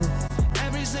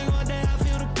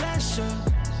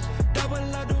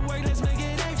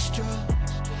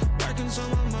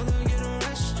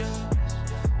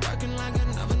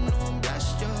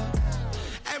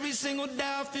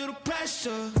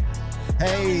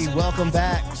Hey, welcome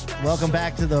back. Welcome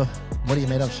back to the What Are You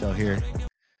Made Of show here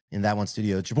in That One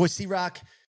Studio. It's your boy C-Rock,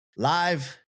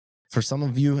 live for some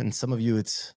of you, and some of you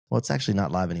it's actually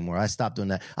not live anymore. I stopped doing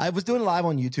that. I was doing live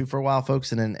on YouTube for a while,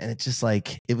 folks, and it just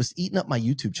it was eating up my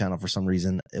YouTube channel for some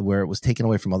reason where it was taken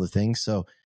away from other things. So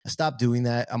I stopped doing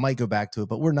that. I might go back to it,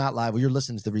 but we're not live. You're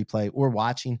listening to the replay or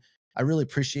watching. I really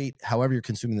appreciate however you're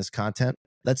consuming this content.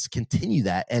 Let's continue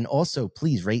that. And also,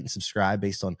 please rate and subscribe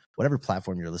based on whatever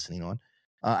platform you're listening on.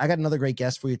 I got another great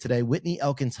guest for you today. Whitney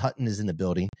Elkins-Hutten is in the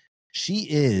building. She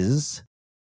is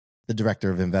the Director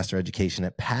of Investor Education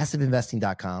at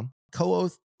PassiveInvesting.com,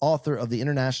 co-author of the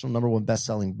international #1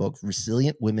 best-selling book,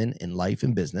 Resilient Women in Life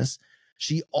and Business.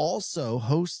 She also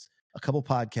hosts a couple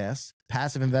podcasts,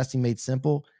 Passive Investing Made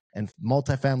Simple and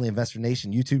Multifamily Investor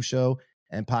Nation YouTube show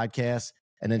and podcast.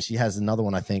 And then she has another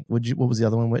one, I think. What was the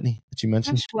other one, Whitney, that you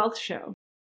mentioned? Cash Wealth Show.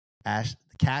 Cash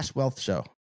Wealth Show.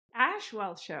 Ash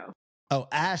Wealth Show. Oh,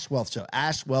 Ash Wealth Show.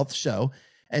 Ash Wealth Show.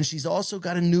 And she's also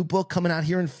got a new book coming out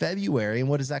here in February. And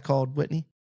what is that called, Whitney?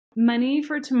 Money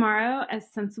for Tomorrow, a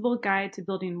sensible guide to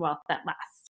building wealth that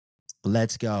lasts.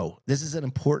 Let's go. This is an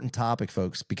important topic,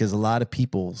 folks, because a lot of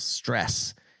people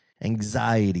stress,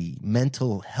 anxiety,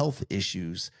 mental health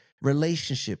issues,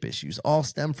 relationship issues all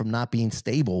stem from not being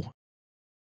stable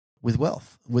with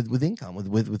wealth, with income,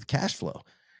 with cash flow.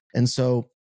 And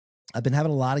so I've been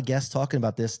having a lot of guests talking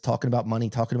about this, talking about money,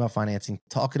 talking about financing,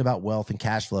 talking about wealth and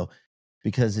cash flow,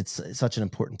 because it's such an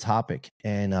important topic.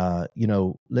 And,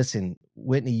 listen,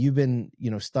 Whitney, you've been,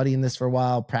 studying this for a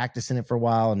while, practicing it for a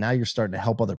while, and now you're starting to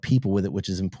help other people with it, which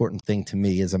is an important thing to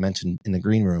me, as I mentioned in the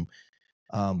green room.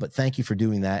 But thank you for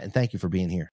doing that. And thank you for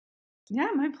being here. Yeah,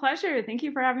 my pleasure. Thank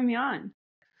you for having me on.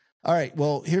 All right.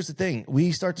 Well, here's the thing.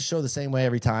 We start the show the same way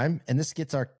every time, and this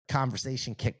gets our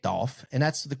conversation kicked off. And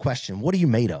that's the question. What are you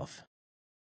made of?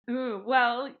 Ooh,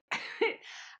 well,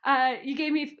 you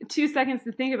gave me 2 seconds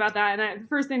to think about that. And the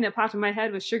first thing that popped in my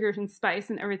head was sugar and spice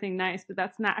and everything nice, but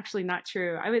that's not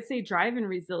true. I would say drive and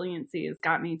resiliency has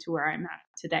got me to where I'm at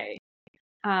today.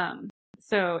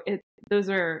 Those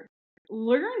are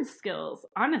learned skills,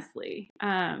 honestly.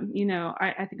 I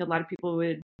think a lot of people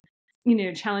would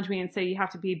challenge me and say you have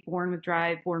to be born with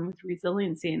drive, born with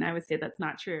resiliency. And I would say that's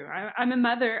not true. I'm a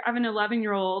mother. I have an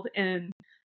 11-year-old, and,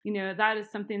 that is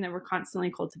something that we're constantly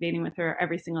cultivating with her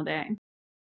every single day.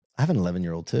 I have an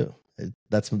 11-year-old too.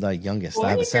 That's my youngest. Boy,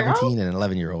 I have a 17 girl? and an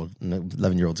 11-year-old.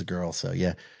 11-year-old's a girl. So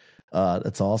yeah,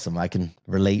 that's awesome. I can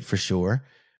relate for sure.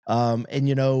 And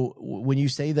when you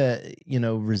say that,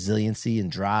 resiliency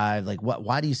and drive,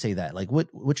 why do you say that?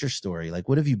 What's your story?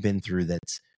 What have you been through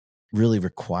that's really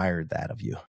required that of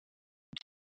you?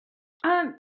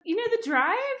 The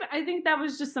drive, I think that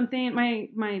was just something.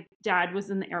 My dad was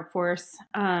in the Air Force,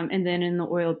 and then in the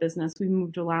oil business. We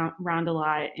moved around a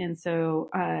lot, and so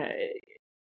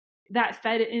that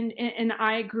fed in. And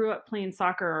I grew up playing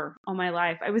soccer all my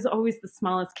life. I was always the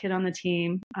smallest kid on the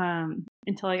team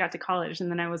until I got to college, and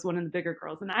then I was one of the bigger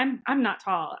girls. And I'm not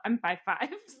tall. I'm 5'5",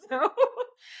 so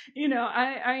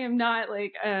I am not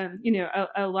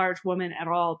a large woman at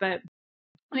all. But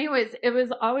anyways, it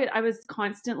was always, I was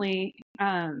constantly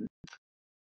kind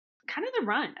of the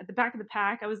run at the back of the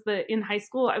pack. In high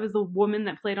school, I was the woman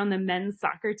that played on the men's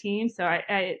soccer team. So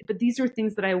but these were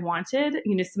things that I wanted.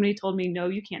 Somebody told me, no,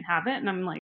 you can't have it. And I'm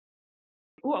like,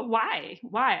 why?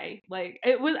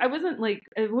 It wasn't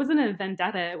a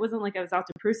vendetta. It wasn't like I was out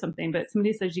to prove something, but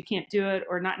somebody says you can't do it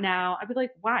or not now. I'd be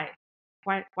like, why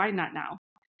not now?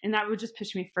 And that would just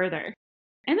push me further.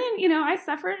 And then, I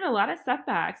suffered a lot of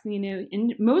setbacks,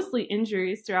 mostly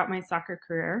injuries throughout my soccer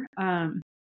career. And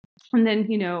then,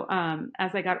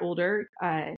 as I got older,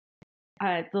 the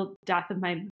death of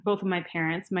both of my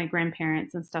parents, my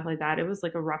grandparents and stuff like that, it was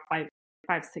like a rough 5-6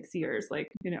 years. We'd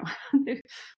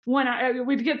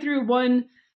get through one,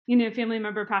 family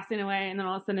member passing away, and then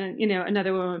all of a sudden,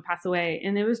 another one would pass away.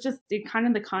 And it was just kind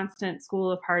of the constant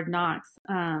school of hard knocks.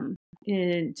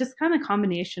 And just kind of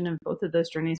combination of both of those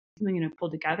journeys,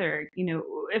 pulled together.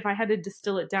 If I had to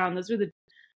distill it down, those are the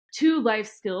 2 life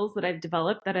skills that I've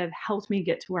developed that have helped me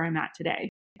get to where I'm at today.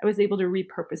 I was able to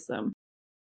repurpose them.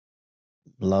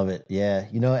 Love it. Yeah.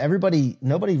 Nobody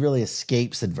really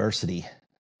escapes adversity,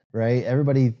 right?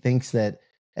 Everybody thinks that,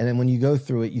 and then when you go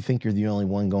through it, you think you're the only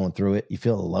one going through it. You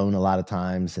feel alone a lot of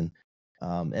times. And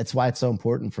that's why it's so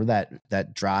important for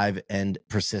that drive and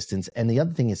persistence. And the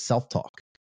other thing is self-talk.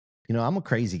 I'm a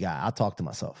crazy guy. I talk to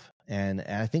myself. And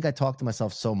I think I talk to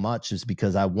myself so much is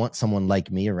because I want someone like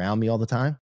me around me all the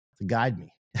time to guide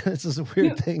me. It's just a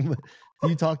weird thing. But do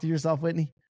you talk to yourself,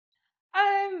 Whitney?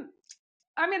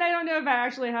 I mean, I don't know if I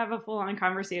actually have a full on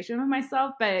conversation with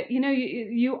myself, but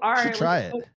you are. You should try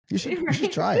it. You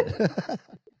should try it.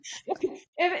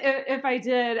 If I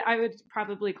did, I would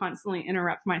probably constantly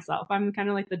interrupt myself. I'm kind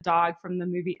of like the dog from the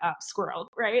movie Up, Squirrel,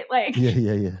 right? Like,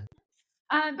 yeah.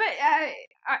 But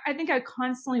I think I'm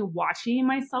constantly watching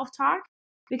my self-talk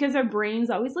because our brain's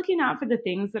always looking out for the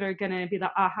things that are going to be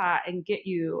the aha and get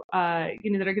you, that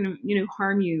are going to,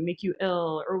 harm you, make you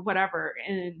ill or whatever.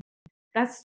 And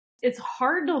it's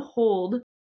hard to hold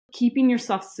keeping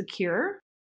yourself secure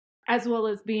as well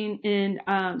as being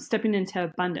stepping into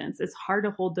abundance. It's hard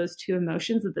to hold those two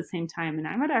emotions at the same time. And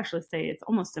I would actually say it's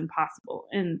almost impossible.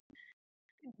 And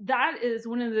that is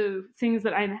one of the things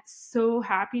that I'm so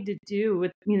happy to do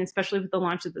with, especially with the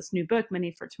launch of this new book,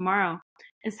 Money for Tomorrow,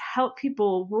 is help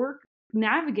people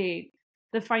navigate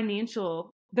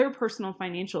their personal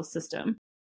financial system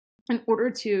in order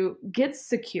to get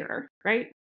secure,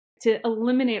 right? To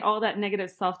eliminate all that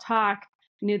negative self-talk,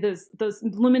 those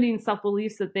limiting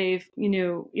self-beliefs that they've,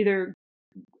 either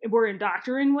were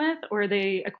indoctrinated with or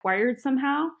they acquired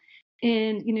somehow.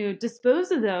 And, dispose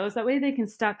of those. That way they can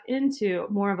step into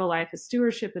more of a life of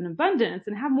stewardship and abundance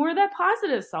and have more of that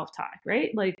positive self-talk, right?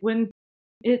 Like when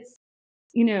it's,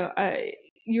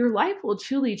 your life will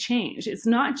truly change. It's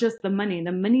not just the money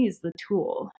is the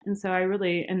tool. And so I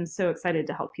really am so excited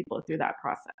to help people through that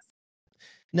process.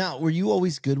 Now, were you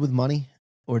always good with money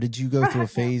or did you go through a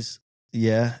phase?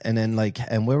 Yeah. And then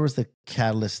and where was the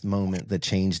catalyst moment that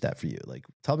changed that for you? Like,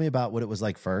 tell me about what it was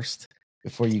like first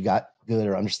before you got good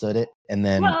or understood it. And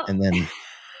then, it was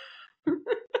a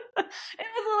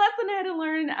lesson I had to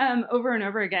learn over and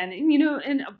over again. And,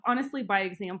 and honestly, by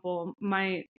example,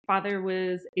 my father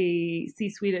was a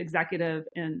C-suite executive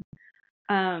at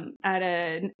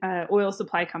an oil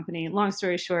supply company. Long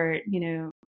story short,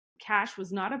 cash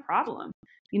was not a problem.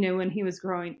 When he was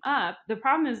growing up, the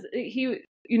problem is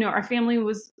our family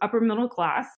was upper middle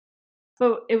class,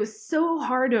 but it was so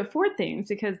hard to afford things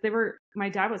because my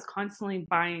dad was constantly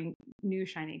buying new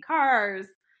shiny cars,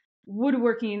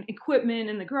 woodworking equipment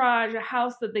in the garage, a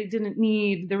house that they didn't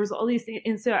need. There was all these things.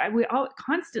 And so we all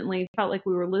constantly felt like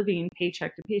we were living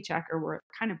paycheck to paycheck or we're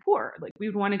kind of poor. Like we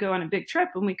would want to go on a big trip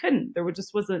and we couldn't. There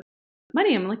just wasn't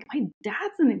money. I'm like, my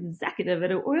dad's an executive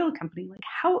at an oil company. Like,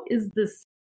 how is this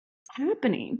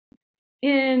happening?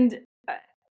 And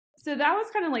so that was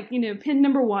kind of like, pin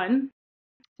number one.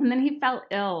 And then he fell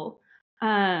ill,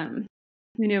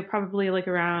 probably like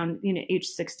around, age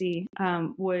 60,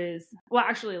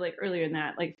 actually like earlier than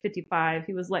that, like 55,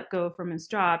 he was let go from his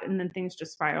job and then things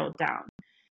just spiraled down.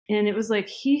 And it was like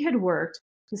he had worked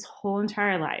his whole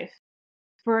entire life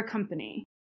for a company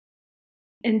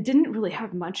and didn't really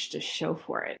have much to show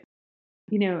for it,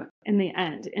 in the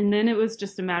end. And then it was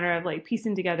just a matter of like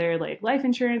piecing together like life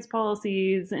insurance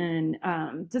policies and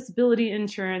disability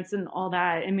insurance and all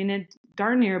that. I mean, it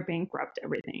darn near bankrupt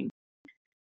everything.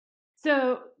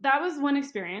 So that was one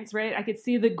experience, right? I could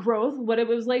see the growth, what it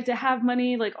was like to have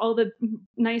money, like all the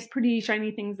nice, pretty,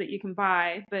 shiny things that you can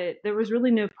buy, but there was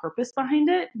really no purpose behind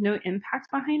it, no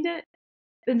impact behind it.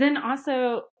 But then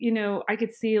also, I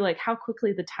could see like how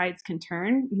quickly the tides can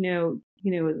turn.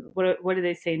 What do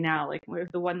they say now? Like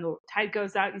if the tide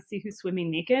goes out, you see who's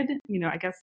swimming naked. I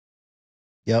guess.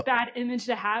 Yep. Bad image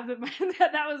to have.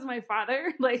 That was my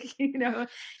father. Like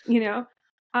and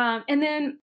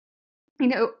then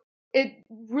it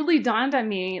really dawned on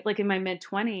me, like in my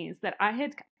mid-20s, that I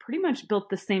had pretty much built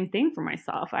the same thing for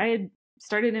myself. I had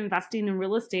started investing in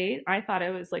real estate. I thought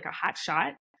it was like a hot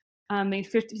shot.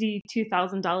 Made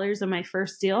 $52,000 on my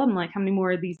first deal. I'm like, how many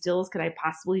more of these deals could I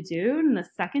possibly do? And the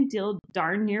second deal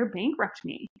darn near bankrupted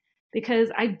me because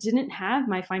I didn't have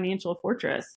my financial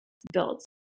fortress built.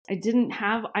 I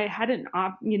hadn't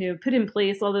put in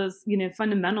place all those,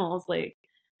 fundamentals, like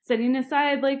setting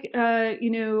aside like,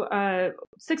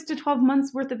 6 to 12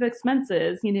 months worth of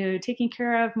expenses, taking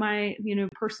care of my,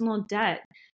 personal debt,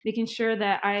 making sure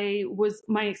that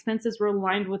my expenses were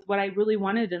aligned with what I really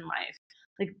wanted in life.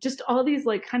 Like just all these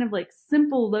like kind of like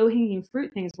simple low hanging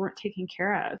fruit things weren't taken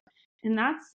care of. And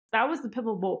that was the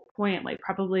pivotal point, like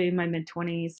probably in my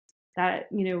mid-20s that,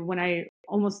 when I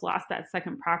almost lost that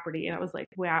second property and I was like,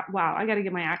 wow, I got to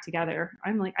get my act together.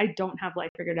 I'm like, I don't have life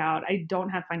figured out. I don't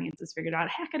have finances figured out.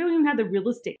 Heck, I don't even have the real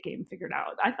estate game figured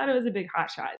out. I thought it was a big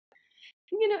hot shot,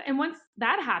 and once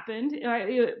that happened,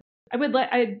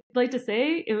 I'd like to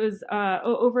say it was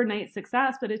overnight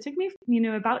success, but it took me,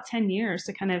 about 10 years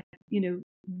to kind of,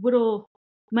 whittle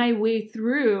my way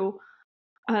through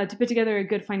to put together a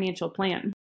good financial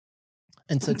plan.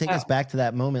 And so take us back to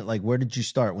that moment. Like, where did you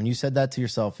start when you said that to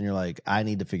yourself and you're like, I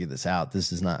need to figure this out.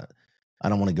 I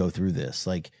don't want to go through this.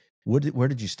 Like, where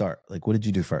did you start? Like, what did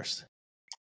you do first?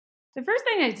 The first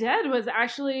thing I did was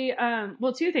actually,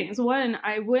 well, two things. One,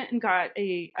 I went and got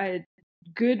a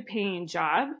good paying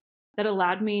job that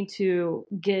allowed me to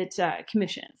get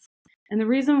commissions. And the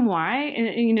reason why,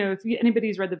 and if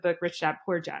anybody's read the book Rich Dad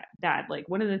Poor Dad, like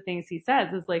one of the things he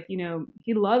says is like,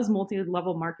 he loves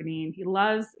multi-level marketing. He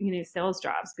loves, sales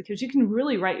jobs because you can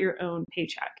really write your own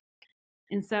paycheck.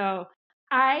 And so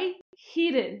I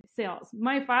hated sales.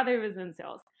 My father was in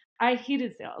sales. I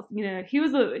hated sales. He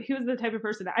was the type of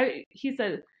person he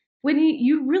said, Whitney,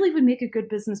 you really would make a good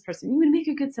business person. You would make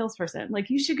a good salesperson. Like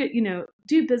you should get,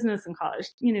 do business in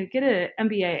college, get an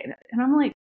MBA. And I'm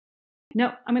like, no,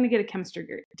 I'm going to get a chemistry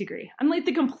degree. I'm like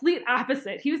the complete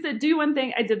opposite. He said, do one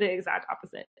thing. I did the exact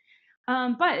opposite.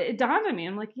 But it dawned on me.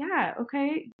 I'm like, yeah,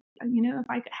 okay. If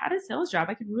I had a sales job,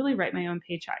 I could really write my own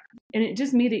paycheck. And it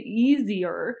just made it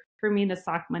easier for me to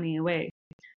sock money away.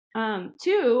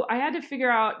 Two, I had to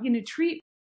figure out, treat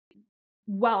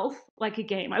wealth like a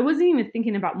game. I wasn't even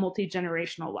thinking about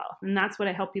multi-generational wealth. And that's what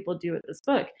I help people do with this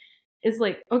book is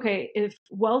like, okay, if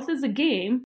wealth is a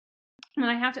game, then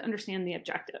I have to understand the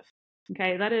objective.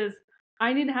 Okay. That is,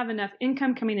 I need to have enough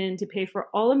income coming in to pay for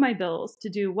all of my bills, to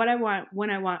do what I want, when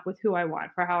I want, with who I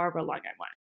want, for however long I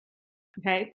want.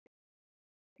 Okay.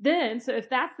 Then, so if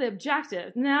that's the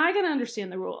objective, now I got to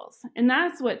understand the rules. And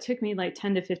that's what took me like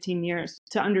 10 to 15 years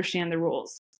to understand the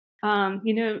rules.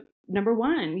 Number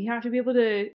one, you have to be able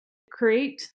to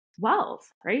create wealth,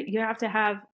 right? You have to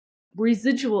have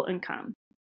residual income,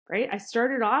 right? I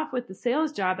started off with the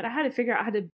sales job, but I had to figure out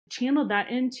how to channel that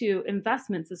into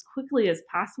investments as quickly as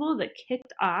possible that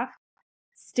kicked off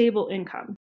stable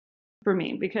income for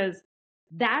me, because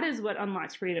that is what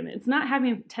unlocks freedom. It's not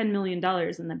having $10 million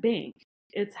in the bank.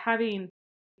 It's having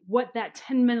what that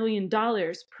 $10 million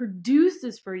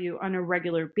produces for you on a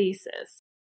regular basis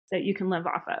that you can live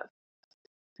off of.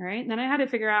 All right. Then I had to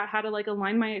figure out how to like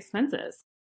align my expenses,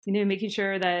 making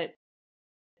sure that,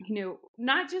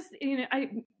 not just,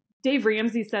 Dave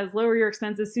Ramsey says, lower your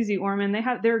expenses. Susie Orman,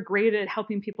 they're great at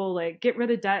helping people like get rid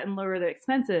of debt and lower their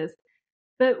expenses.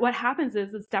 But what happens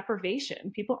is it's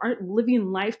deprivation. People aren't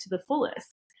living life to the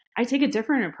fullest. I take a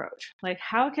different approach. Like,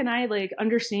 how can I like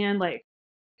understand like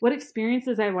what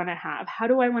experiences I want to have? How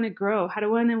do I want to grow? How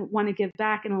do I want to give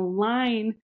back and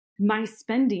align my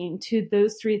spending to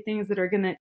those three things that are going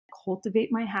to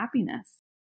cultivate my happiness?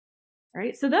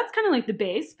 Right. So that's kind of like the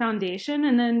base foundation.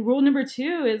 And then rule number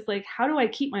two is like, how do I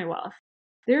keep my wealth?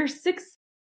 There are 6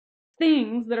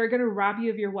 things that are going to rob you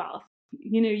of your wealth.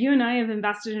 You and I have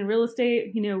invested in real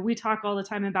estate. We talk all the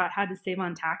time about how to save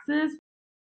on taxes.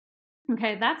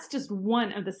 Okay. That's just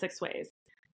one of the 6 ways.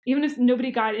 Even if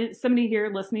somebody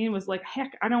here listening was like,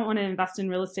 heck, I don't want to invest in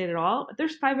real estate at all. But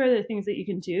there's 5 other things that you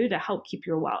can do to help keep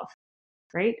your wealth,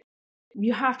 right?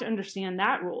 You have to understand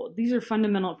that rule. These are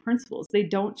fundamental principles. They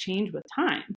don't change with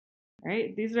time,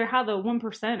 right? These are how the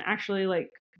 1% actually like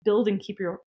build and keep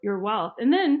your wealth.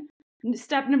 And then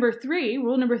step number 3,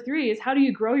 rule number 3 is how do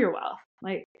you grow your wealth?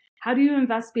 Like, how do you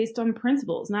invest based on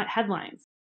principles, not headlines?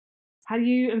 How do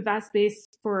you invest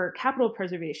based for capital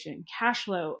preservation, cash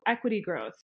flow, equity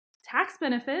growth, tax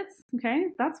benefits? Okay,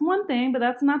 that's one thing, but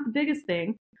that's not the biggest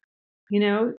thing.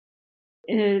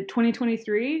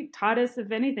 2023 taught us,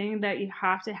 if anything, that you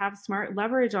have to have smart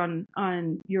leverage on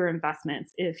your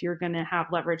investments if you're going to have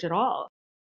leverage at all.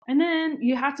 And then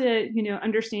you have to,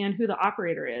 understand who the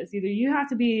operator is. Either you have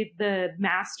to be the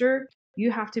master,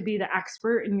 you have to be the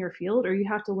expert in your field, or you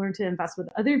have to learn to invest with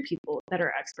other people that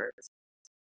are experts.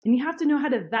 And you have to know how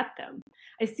to vet them.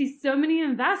 I see so many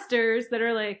investors that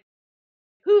are like,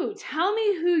 tell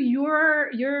me who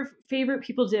your favorite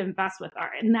people to invest with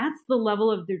are. And that's the level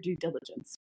of their due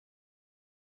diligence.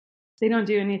 They don't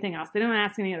do anything else. They don't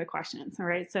ask any other questions. All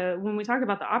right. So when we talk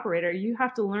about the operator, you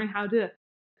have to learn how to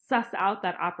suss out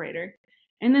that operator.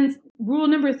 And then rule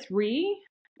number 3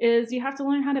 is you have to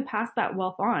learn how to pass that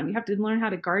wealth on. You have to learn how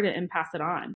to guard it and pass it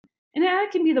on. And that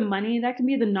can be the money, that can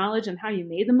be the knowledge and how you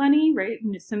made the money, right?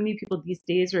 So many people these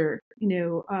days are,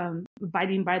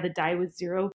 abiding by the die with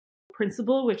zero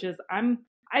principle, which is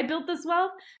I built this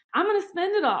wealth, I'm going to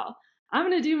spend it all. I'm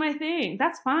going to do my thing.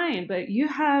 That's fine. But you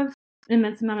have an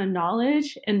immense amount of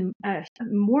knowledge and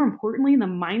more importantly, the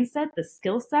mindset, the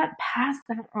skill set, pass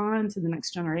that on to the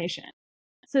next generation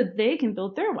so they can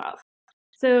build their wealth.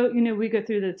 So, we go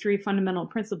through the 3 fundamental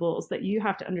principles that you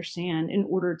have to understand in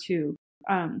order to,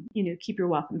 keep your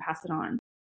wealth and pass it on.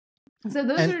 So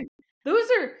that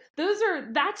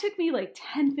took me like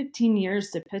 10, 15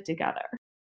 years to put together.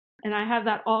 And I have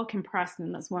that all compressed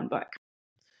in this one book.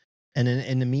 And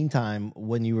in the meantime,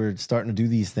 when you were starting to do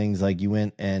these things, like you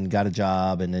went and got a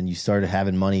job and then you started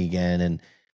having money again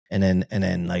And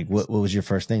then like, what was your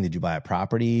first thing? Did you buy a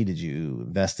property? Did you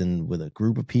invest in with a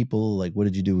group of people? Like, what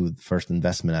did you do with the first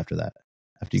investment after that,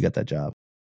 after you got that job?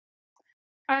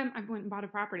 I went and bought a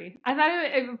property. I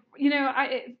thought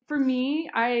for me,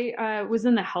 I was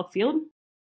in the health field.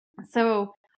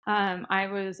 So I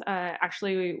was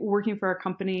actually working for a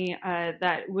company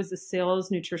that was a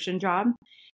sales nutrition job.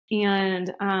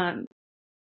 And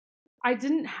I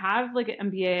didn't have like an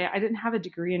MBA. I didn't have a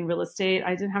degree in real estate.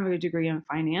 I didn't have a degree in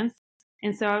finance.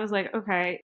 And so I was like,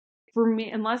 okay, for me,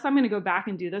 unless I'm going to go back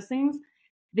and do those things,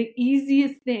 the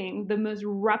easiest thing, the most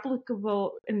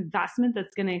replicable investment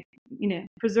that's going to,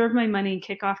 preserve my money,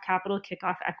 kick off capital, kick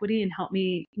off equity, and help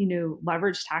me,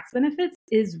 leverage tax benefits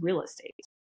is real estate.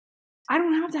 I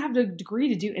don't have to have a degree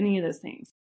to do any of those things.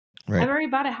 Right. I've already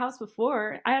bought a house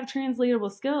before. I have translatable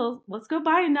skills. Let's go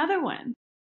buy another one.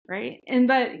 Right.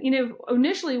 But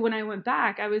initially when I went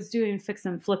back, I was doing fix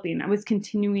and flipping. I was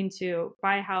continuing to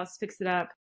buy a house, fix it up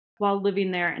while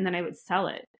living there, and then I would sell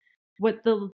it. What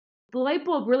the light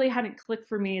bulb really hadn't clicked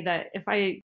for me, that if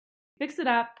I fix it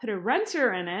up, put a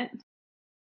renter in it,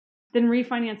 then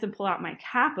refinance and pull out my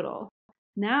capital,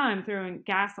 now I'm throwing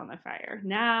gas on the fire.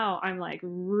 Now I'm like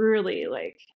really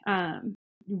like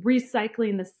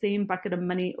recycling the same bucket of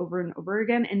money over and over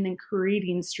again, and then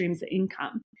creating streams of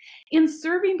income and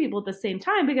serving people at the same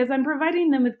time, because I'm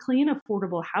providing them with clean,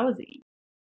 affordable housing.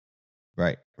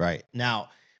 Right. Now,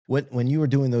 when you were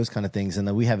doing those kind of things, and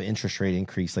then we have an interest rate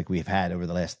increase like we've had over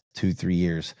the last 2-3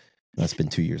 years. That's been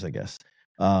 2 years, I guess.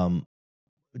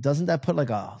 Doesn't that put like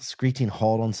a screeching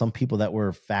halt on some people that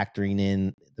were factoring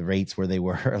in the rates where they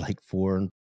were like 3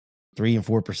 and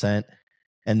 4%?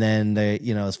 And then they,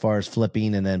 as far as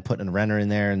flipping and then putting a renter in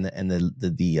there, and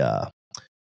the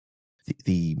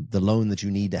loan that you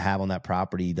need to have on that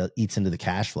property eats into the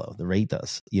cash flow. The rate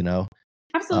does,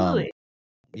 Absolutely.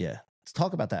 Yeah. Let's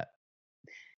talk about that.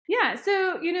 Yeah.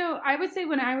 So, I would say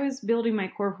when I was building my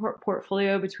core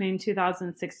portfolio between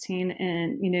 2016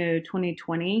 and,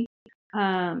 2020,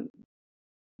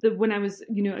 when I was,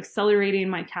 accelerating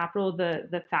my capital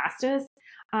the fastest,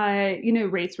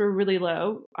 rates were really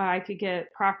low. I could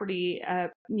get property,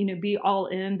 be all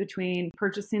in between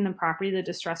purchasing the property, the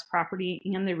distressed property,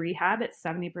 and the rehab at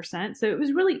 70%. So it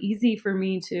was really easy for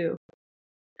me to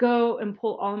go and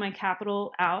pull all of my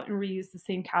capital out and reuse the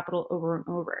same capital over and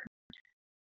over.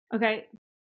 Okay.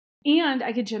 And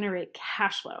I could generate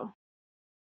cash flow.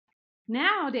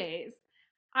 Nowadays,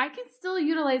 I can still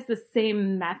utilize the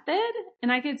same method,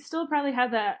 and I could still probably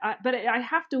have that, but I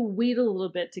have to wait a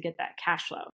little bit to get that cash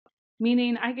flow.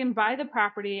 Meaning I can buy the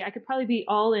property, I could probably be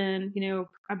all in,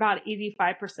 about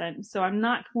 85%. So I'm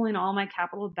not pulling all my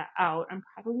capital out. I'm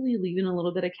probably leaving a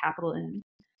little bit of capital in.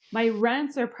 My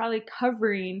rents are probably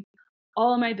covering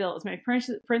all of my bills, my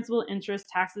principal, interest,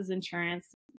 taxes, insurance,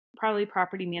 probably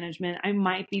property management. I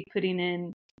might be putting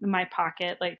in my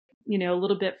pocket, like, a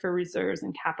little bit for reserves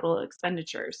and capital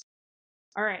expenditures.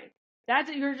 All right.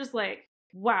 That you're just like,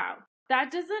 wow,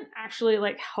 that doesn't actually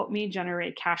like help me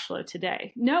generate cash flow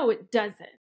today. No, it doesn't.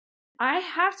 I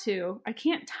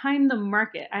can't time the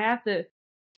market.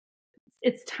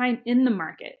 It's time in the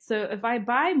market. So if I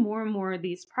buy more and more of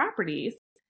these properties,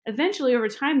 eventually over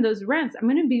time, those rents, I'm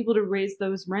going to be able to raise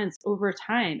those rents over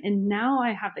time. And now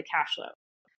I have the cash flow.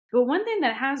 But one thing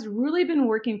that has really been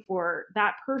working for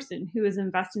that person who is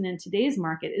investing in today's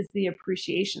market is the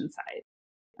appreciation side.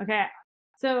 Okay.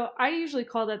 So I usually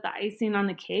call that the icing on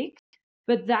the cake,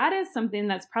 but that is something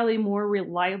that's probably more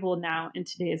reliable now in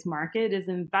today's market, is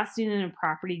investing in a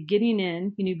property, getting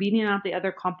in, beating out the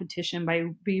other competition by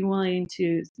being willing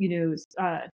to,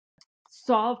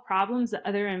 solve problems that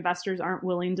other investors aren't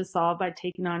willing to solve by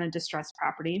taking on a distressed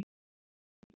property.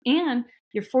 And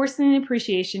you're forcing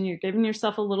appreciation. You're giving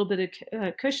yourself a little bit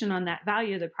of cushion on that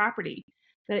value of the property,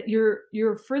 that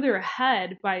you're further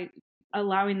ahead by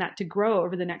allowing that to grow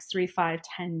over the next 3, 5,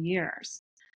 10 years.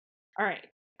 All right.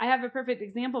 I have a perfect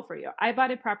example for you. I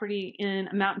bought a property in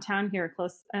a mountain town here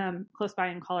close by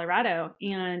in Colorado,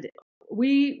 and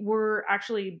we were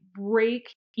actually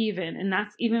break even. And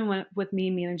that's even with me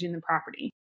managing the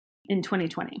property in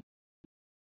 2020.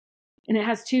 And it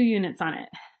has 2 units on it.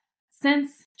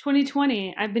 Since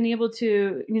 2020, I've been able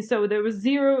to, so there was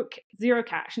zero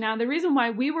cash. Now, the reason why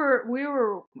we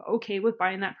were okay with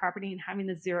buying that property and having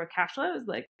the zero cash flow is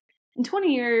like, in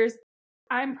 20 years,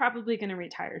 I'm probably going to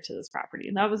retire to this property.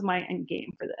 And that was my end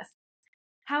game for this.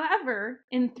 However,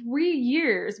 in 3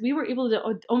 years, we were able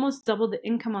to almost double the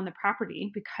income on the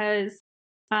property because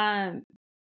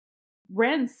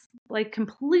rents like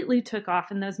completely took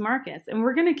off in those markets. And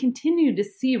we're going to continue to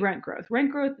see rent growth.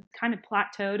 Rent growth kind of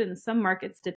plateaued and some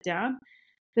markets dipped down.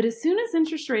 But as soon as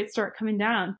interest rates start coming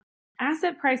down,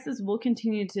 asset prices will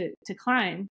continue to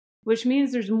climb, which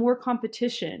means there's more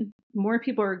competition. More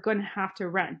people are going to have to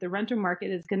rent. The renter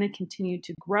market is going to continue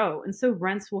to grow. And so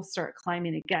rents will start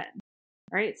climbing again,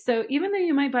 right? So even though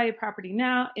you might buy a property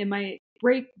now, it might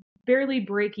barely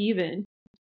break even.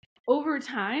 Over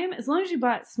time, as long as you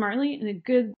bought smartly in a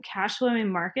good cash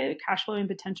flowing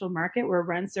potential market where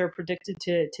rents are predicted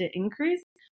to increase,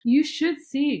 you should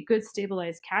see good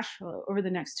stabilized cash flow over the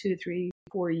next 2, 3,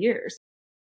 4 years.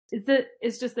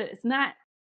 It's just that it's not,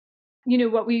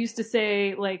 what we used to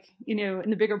say, like, in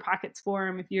the Bigger Pockets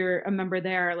forum, if you're a member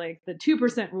there, like the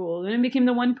 2% rule, then it became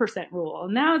the 1% rule.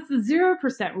 And now it's the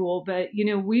 0% rule. But,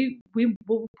 we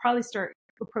will probably start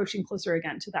approaching closer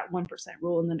again to that 1%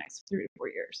 rule in the next 3 to 4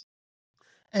 years.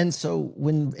 And so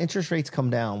when interest rates come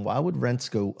down, why would rents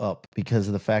go up? Because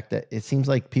of the fact that it seems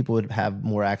like people would have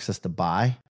more access to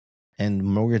buy and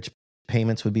mortgage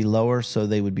payments would be lower. So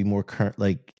they would be more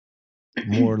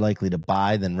more likely to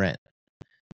buy than rent.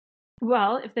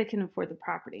 Well, if they can afford the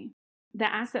property,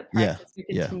 the asset prices are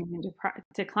continuing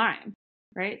to climb,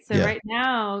 right? So right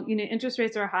now, interest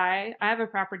rates are high. I have a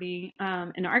property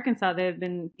in Arkansas that I've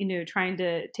been, trying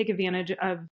to take advantage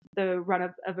of the run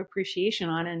of appreciation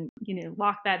on and,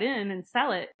 lock that in and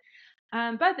sell it.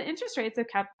 But the interest rates have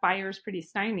kept buyers pretty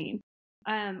stymied.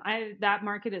 That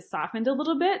market has softened a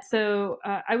little bit. So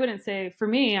I wouldn't say for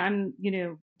me, I'm,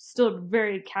 still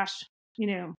very cash,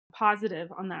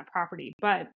 positive on that property.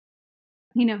 But,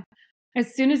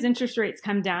 as soon as interest rates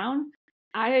come down,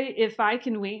 if I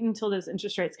can wait until those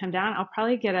interest rates come down, I'll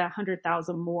probably get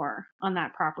 100,000 more on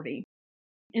that property.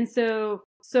 And so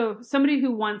somebody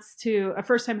who wants to, a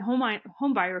first-time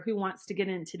home buyer who wants to get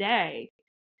in today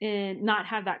and not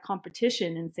have that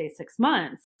competition in, say, 6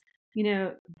 months,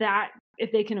 that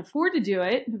if they can afford to do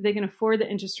it, if they can afford the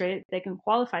interest rate, they can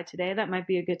qualify today, that might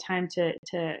be a good time to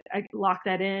lock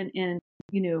that in and,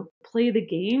 play the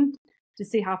game to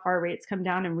see how far rates come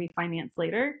down and refinance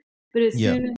later. But as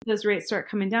soon as those rates start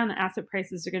coming down, the asset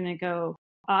prices are going to go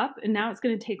up. And now it's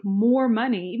going to take more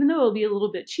money, even though it'll be a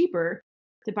little bit cheaper,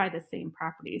 to buy the same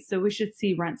property. So we should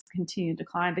see rents continue to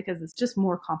climb because it's just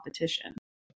more competition.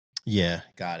 Yeah,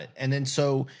 got it. And then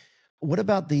so what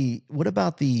about the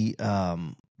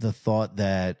thought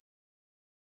that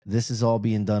this is all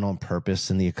being done on purpose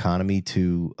in the economy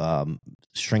to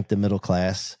shrink the middle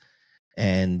class,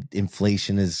 and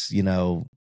inflation is,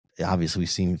 obviously we've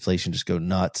seen inflation just go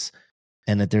nuts,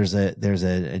 and that there's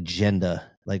an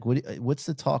agenda. Like what's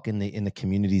the talk in the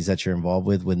communities that you're involved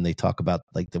with when they talk about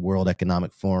like the World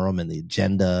Economic Forum and the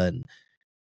agenda, and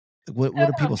what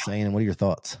are people saying, and what are your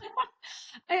thoughts?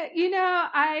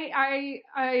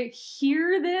 I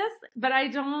hear this, but I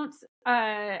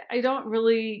don't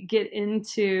really get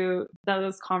into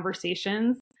those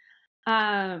conversations.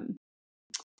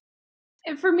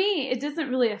 And for me, it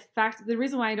doesn't really affect. The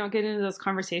reason why I don't get into those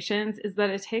conversations is that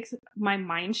it takes my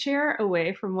mind share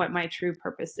away from what my true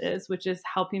purpose is, which is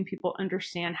helping people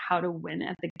understand how to win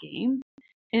at the game.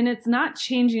 And it's not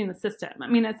changing the system. I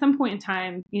mean, at some point in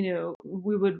time,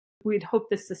 we'd hope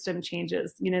the system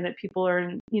changes, that people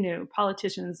are,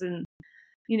 politicians and,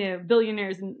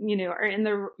 billionaires and, are in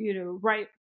the, right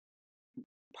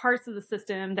parts of the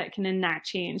system that can enact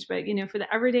change. But, for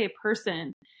the everyday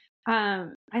person,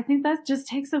 I think that just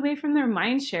takes away from their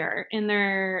mind share and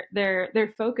their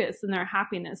focus and their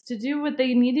happiness to do what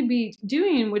they need to be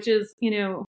doing, which is,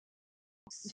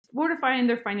 fortifying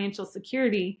their financial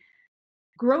security,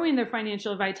 growing their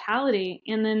financial vitality,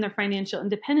 and then their financial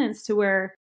independence to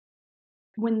where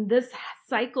when this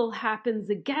cycle happens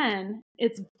again,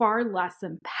 it's far less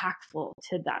impactful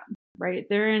to them, right?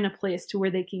 They're in a place to where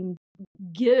they can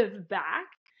give back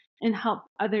and help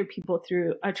other people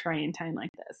through a trying time like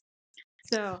this.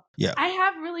 So I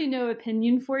have really no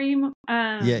opinion for you.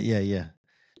 Yeah.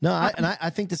 No, I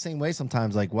think the same way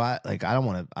sometimes. Like why? Like I'm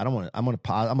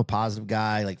a positive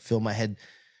guy. Like fill my head.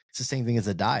 It's the same thing as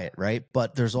a diet, right?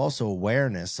 But there's also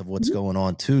awareness of what's going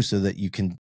on too, so that you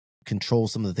can control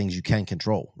some of the things you can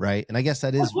control, right? And I guess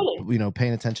that is,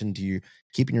 paying attention to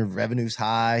keeping your revenues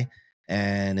high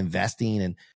and investing.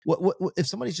 And what if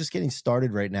somebody's just getting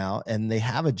started right now and they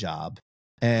have a job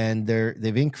and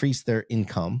they've increased their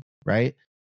income, right?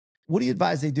 What do you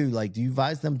advise they do? Like, do you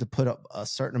advise them to put up a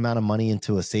certain amount of money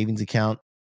into a savings account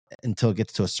until it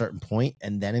gets to a certain point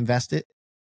and then invest it?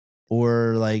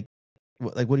 Or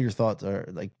what are your thoughts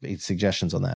or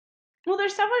suggestions on that? Well,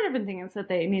 there's several different things that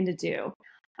they need to do.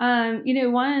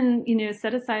 One,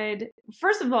 set aside,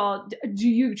 first of all, do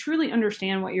you truly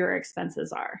understand what your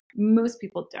expenses are? Most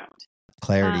people don't.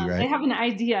 Clarity, right? They have an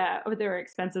idea of what their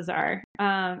expenses are.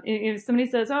 If somebody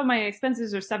says, oh, my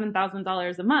expenses are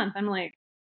 $7,000 a month, I'm like,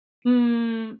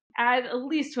 Add at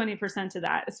least 20% to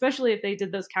that, especially if they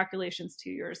did those calculations 2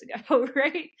 years ago,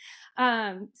 right?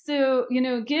 So,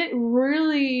 get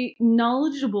really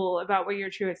knowledgeable about what your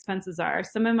true expenses are.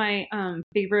 Some of my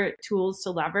favorite tools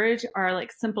to leverage are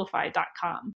like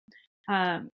simplify.com.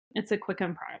 It's a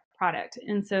Quicken product.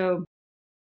 And so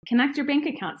connect your bank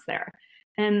accounts there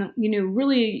and,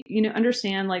 really,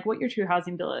 understand like what your true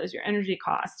housing bill is, your energy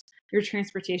cost, your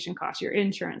transportation cost, your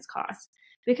insurance cost,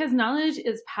 because knowledge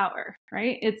is power,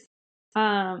 right? It's,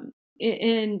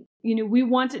 we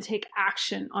want to take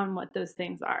action on what those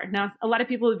things are. Now, a lot of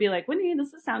people would be like, Whitney,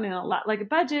 this is sounding a lot like a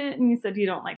budget. And you said you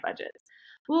don't like budgets.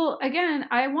 Well, again,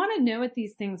 I want to know what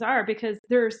these things are because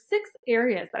there are 6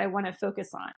 areas that I want to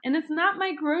focus on. And it's not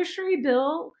my grocery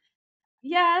bill.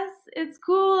 Yes, it's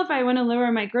cool if I want to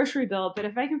lower my grocery bill, but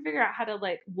if I can figure out how to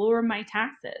like lower my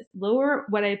taxes, lower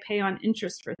what I pay on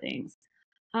interest for things,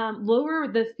 lower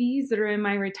the fees that are in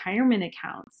my retirement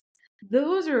accounts,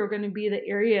 those are going to be the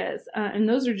areas, and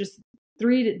those are just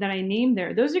 3 that I named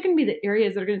there. Those are going to be the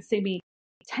areas that are going to save me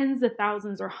tens of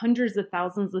thousands or hundreds of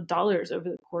thousands of dollars over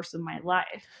the course of my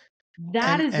life.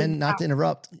 And not to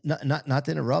interrupt, not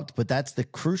to interrupt, but that's the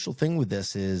crucial thing with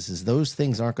this is those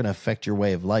things aren't going to affect your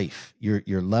way of life,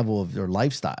 your level of your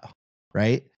lifestyle,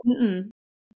 right? No,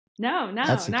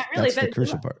 not really. That's the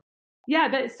crucial part. Yeah,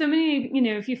 but so many,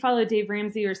 if you follow Dave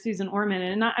Ramsey or Susan Orman,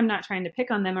 and I'm not trying to pick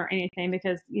on them or anything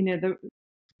because,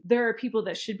 there are people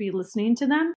that should be listening to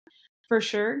them for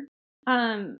sure.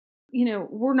 We're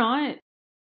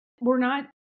not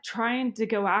trying to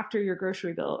go after your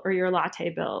grocery bill or your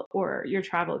latte bill or your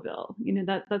travel bill.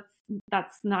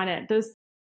 That's not it.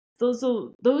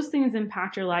 Those things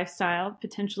impact your lifestyle,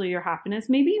 potentially your happiness,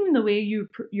 maybe even the way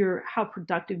how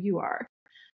productive you are.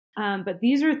 But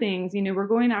these are things, we're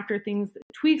going after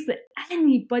tweaks that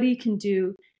anybody can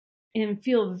do and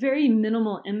feel very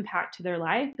minimal impact to their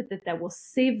life, but that will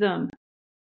save them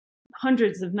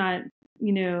hundreds, if not,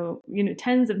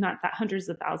 tens, if not that hundreds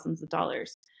of thousands of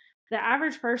dollars. The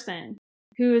average person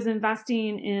who is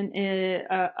investing in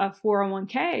a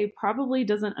 401k probably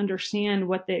doesn't understand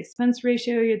what the expense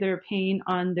ratio they're paying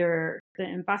on the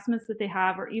investments that they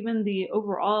have, or even the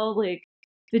overall like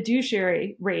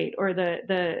fiduciary rate or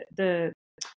the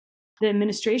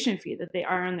administration fee that they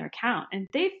are on their account. And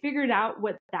they figured out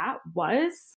what that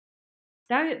was.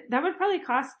 That would probably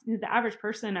cost the average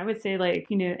person, I would say, like,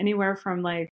 anywhere from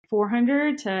like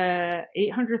 $400,000 to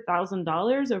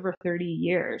 $800,000 over 30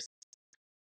 years.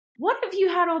 What if you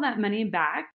had all that money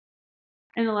back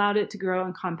and allowed it to grow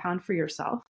and compound for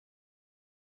yourself?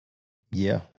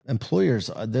 Yeah.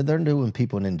 Employers, they're doing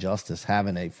people an injustice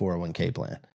having a 401k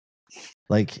plan.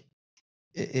 Like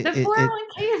the 401k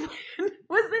plan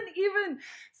wasn't even,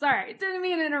 sorry, didn't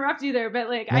mean to interrupt you there, but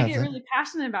like I get really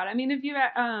passionate about it. I mean, if you,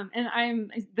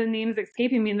 and the name's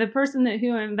escaping me, the person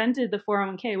who invented the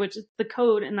 401k, which is the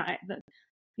code in the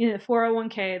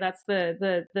 401k, that's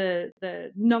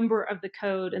the number of the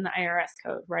code in the IRS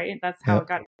code, right? That's how it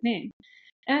got its name.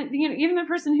 And even the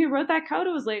person who wrote that code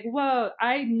was like, "Whoa,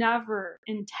 I never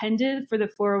intended for the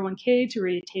 401k to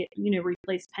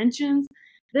replace pensions.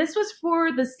 This was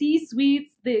for the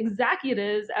C-suites, the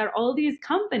executives at all these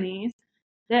companies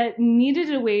that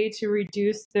needed a way to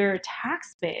reduce their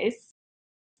tax base,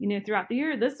 throughout the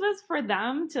year. This was for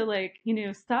them to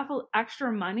stuff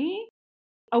extra money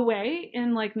away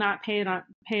and not pay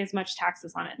as much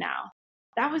taxes on it now.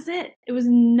 That was it. It was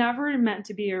never meant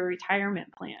to be a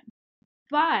retirement plan."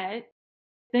 But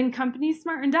then companies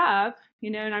smartened up,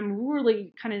 and I'm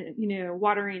really kind of,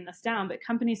 watering this down, but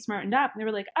companies smartened up and they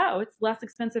were like, oh, it's less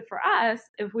expensive for us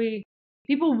if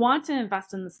people want to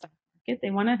invest in the stock market.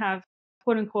 They want to have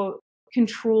quote unquote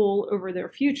control over their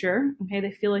future. Okay.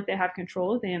 They feel like they have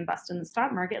control. They invest in the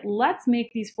stock market. Let's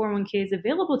make these 401ks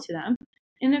available to them.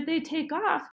 And if they take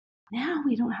off, now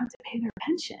we don't have to pay their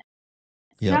pension.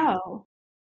 Yep. So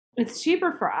it's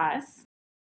cheaper for us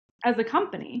as a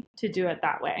company to do it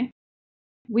that way.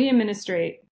 We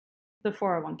administrate the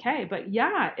 401k, but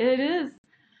yeah, it is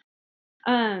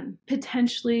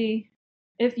potentially,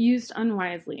 if used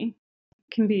unwisely,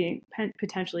 can be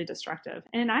potentially destructive.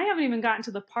 And I haven't even gotten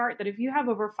to the part that if you have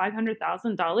over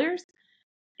 $500,000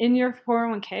 in your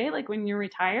 401k, like when you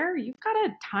retire, you've got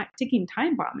a ticking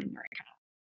time bomb in your account.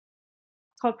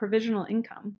 It's called provisional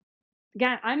income.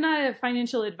 Again, I'm not a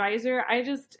financial advisor. I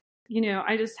just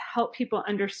help people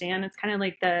understand. It's kind of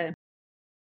like the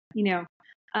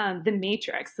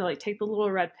Matrix. So take the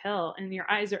little red pill and your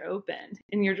eyes are opened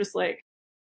and you're just like,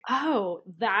 oh,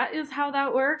 that is how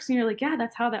that works. And you're like, yeah,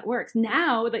 that's how that works.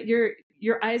 Now that your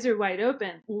eyes are wide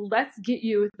open, let's get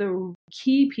you the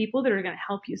key people that are going to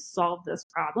help you solve this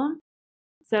problem.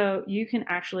 So you can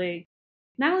actually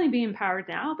not only be empowered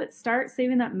now, but start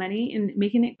saving that money and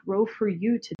making it grow for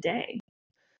you today.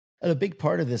 And a big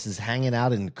part of this is hanging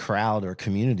out in crowd or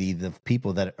community, the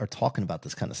people that are talking about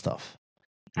this kind of stuff,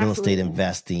 real estate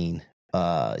investing.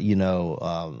 Are you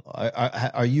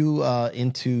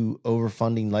into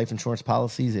overfunding life insurance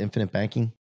policies, infinite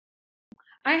banking?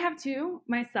 I have two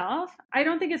myself. I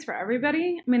don't think it's for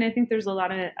everybody. I mean, I think there's a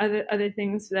lot of other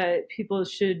things that people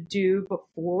should do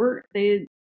before they,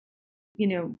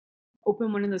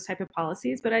 open one of those type of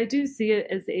policies. But I do see it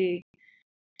as a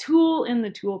tool in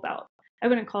the tool belt. I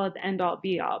wouldn't call it the end all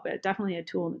be all, but definitely a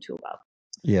tool in the tool belt.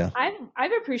 Yeah.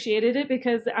 I've appreciated it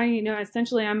because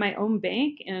essentially I'm my own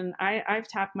bank, and I've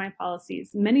tapped my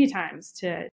policies many times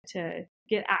to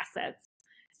get assets,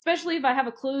 especially if I have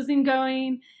a closing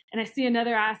going and I see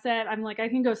another asset. I'm like, I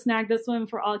can go snag this one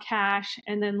for all cash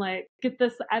and then like get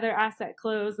this other asset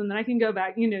closed. And then I can go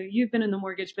back, you've been in the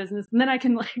mortgage business, and then I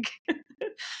can like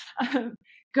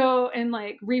go and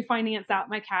like refinance out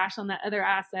my cash on that other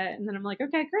asset. And then I'm like,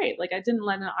 okay, great. Like I didn't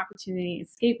let an opportunity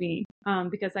escape me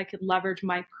because I could leverage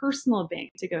my personal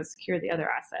bank to go secure the other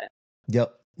asset.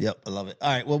 Yep. I love it. All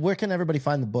right. Well, where can everybody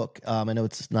find the book? I know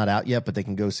it's not out yet, but they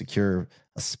can go secure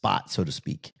a spot, so to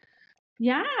speak.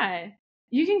 Yeah.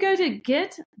 You can go to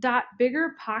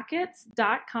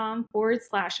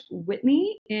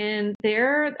get.biggerpockets.com/Whitney. And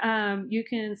there you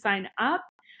can sign up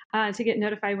to get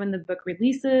notified when the book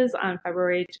releases on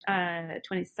February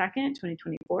 22nd,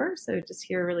 2024. So just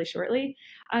here really shortly.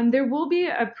 There will be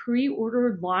a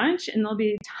pre-order launch, and there'll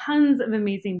be tons of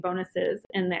amazing bonuses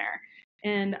in there.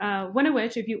 And one of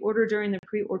which, if you order during the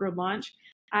pre-order launch,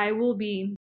 I will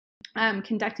be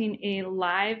conducting a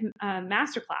live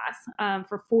masterclass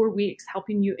for 4 weeks,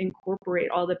 helping you incorporate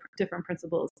all the different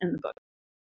principles in the book.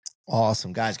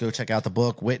 Awesome. Guys, go check out the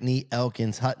book. Whitney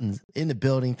Elkins-Hutten's in the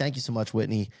building. Thank you so much,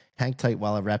 Whitney. Hang tight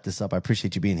while I wrap this up. I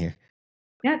appreciate you being here.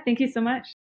 Yeah, thank you so much.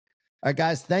 All right,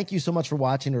 guys, thank you so much for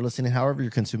watching or listening, however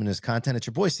you're consuming this content. It's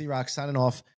your boy, C-Rock, signing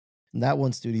off from That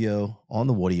One Studio on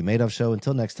the What Are You Made Of show.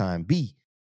 Until next time, be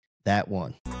that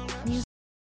one.